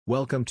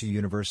Welcome to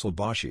Universal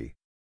Boschi,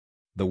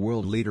 the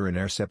world leader in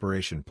air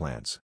separation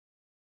plants.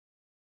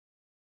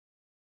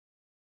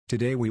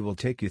 Today we will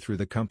take you through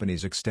the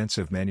company's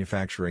extensive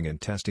manufacturing and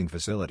testing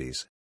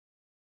facilities.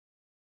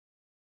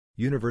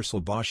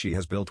 Universal Boschi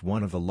has built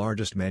one of the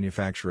largest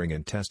manufacturing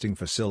and testing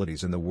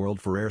facilities in the world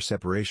for air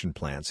separation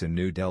plants in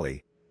New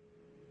Delhi,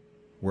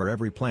 where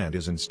every plant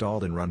is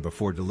installed and run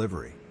before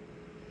delivery.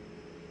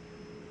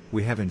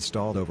 We have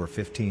installed over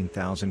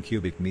 15,000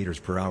 cubic meters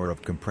per hour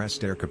of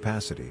compressed air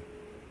capacity,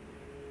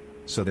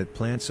 so that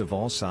plants of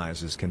all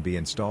sizes can be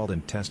installed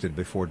and tested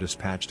before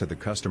dispatch to the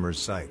customer's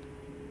site,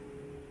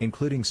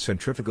 including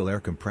centrifugal air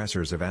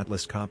compressors of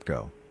Atlas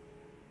Copco.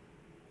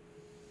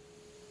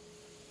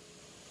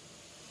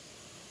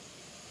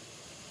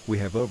 We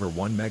have over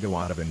 1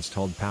 megawatt of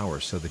installed power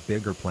so that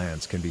bigger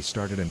plants can be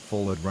started and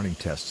full load running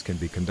tests can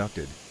be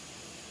conducted.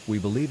 We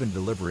believe in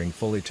delivering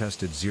fully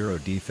tested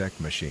zero-defect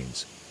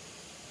machines.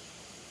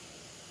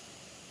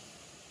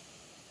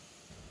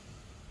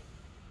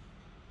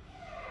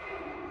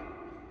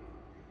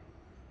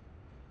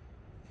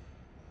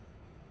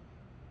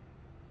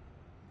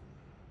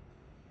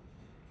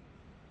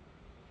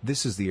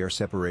 This is the air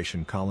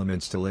separation column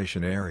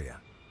installation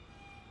area.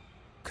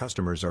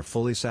 Customers are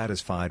fully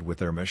satisfied with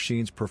their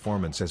machine's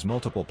performance as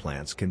multiple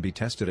plants can be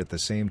tested at the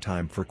same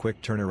time for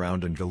quick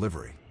turnaround and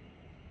delivery.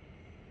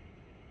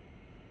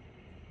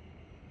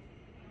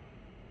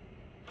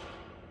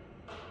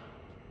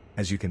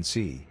 As you can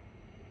see,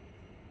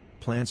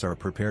 plants are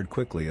prepared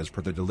quickly as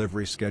per the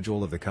delivery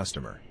schedule of the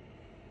customer.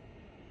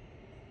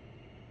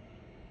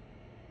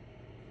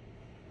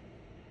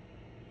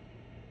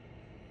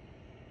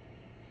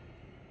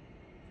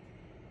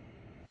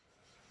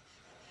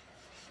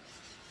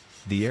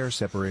 The air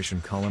separation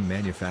column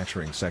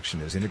manufacturing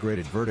section is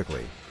integrated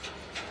vertically,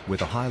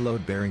 with a high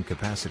load bearing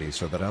capacity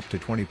so that up to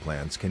 20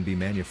 plants can be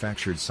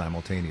manufactured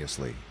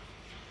simultaneously.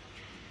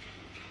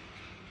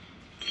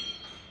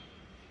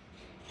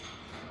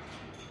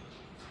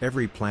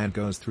 Every plant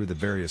goes through the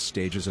various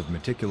stages of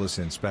meticulous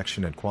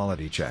inspection and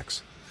quality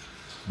checks.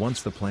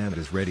 Once the plant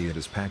is ready, it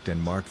is packed and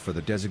marked for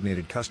the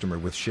designated customer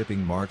with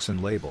shipping marks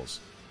and labels.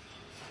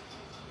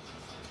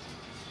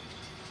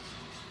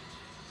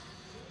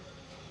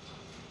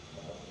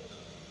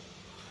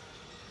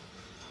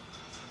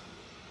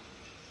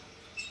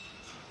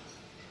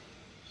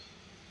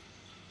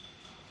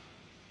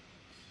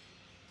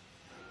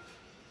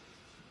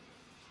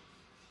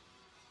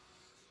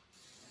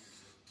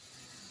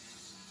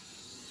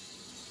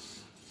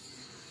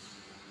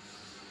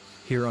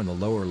 Here on the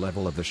lower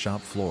level of the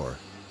shop floor,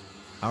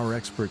 our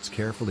experts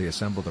carefully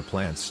assemble the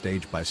plants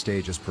stage by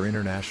stage as per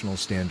international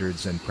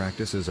standards and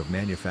practices of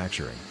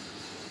manufacturing.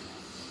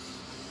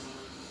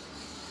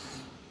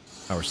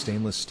 Our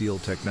stainless steel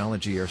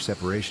technology air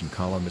separation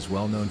column is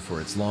well known for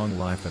its long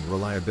life and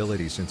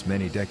reliability since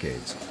many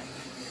decades.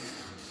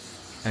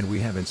 And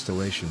we have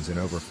installations in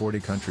over 40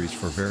 countries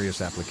for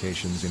various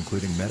applications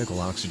including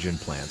medical oxygen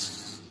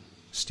plants,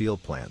 steel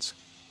plants,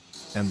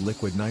 and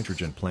liquid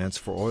nitrogen plants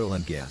for oil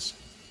and gas.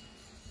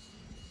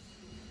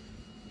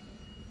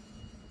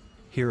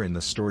 Here in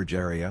the storage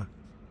area,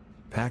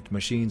 packed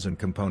machines and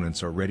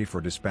components are ready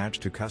for dispatch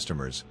to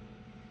customers.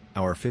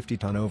 Our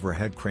 50-ton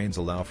overhead cranes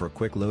allow for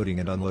quick loading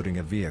and unloading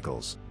of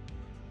vehicles.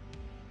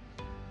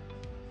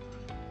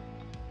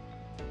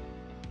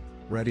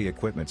 Ready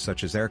equipment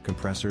such as air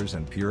compressors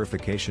and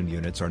purification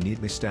units are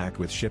neatly stacked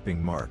with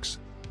shipping marks,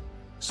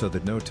 so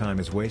that no time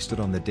is wasted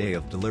on the day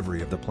of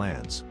delivery of the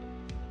plants.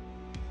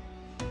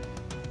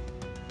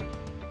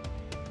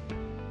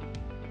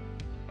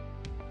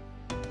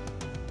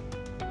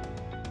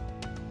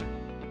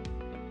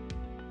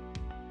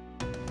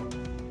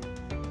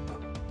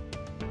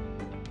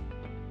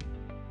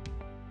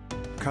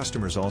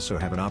 Customers also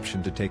have an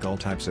option to take all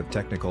types of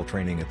technical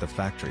training at the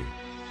factory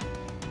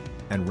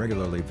and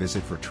regularly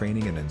visit for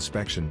training and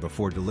inspection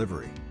before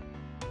delivery.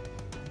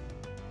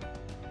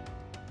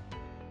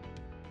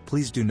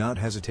 Please do not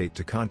hesitate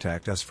to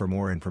contact us for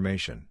more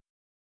information.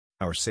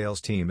 Our sales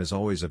team is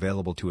always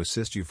available to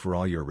assist you for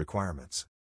all your requirements.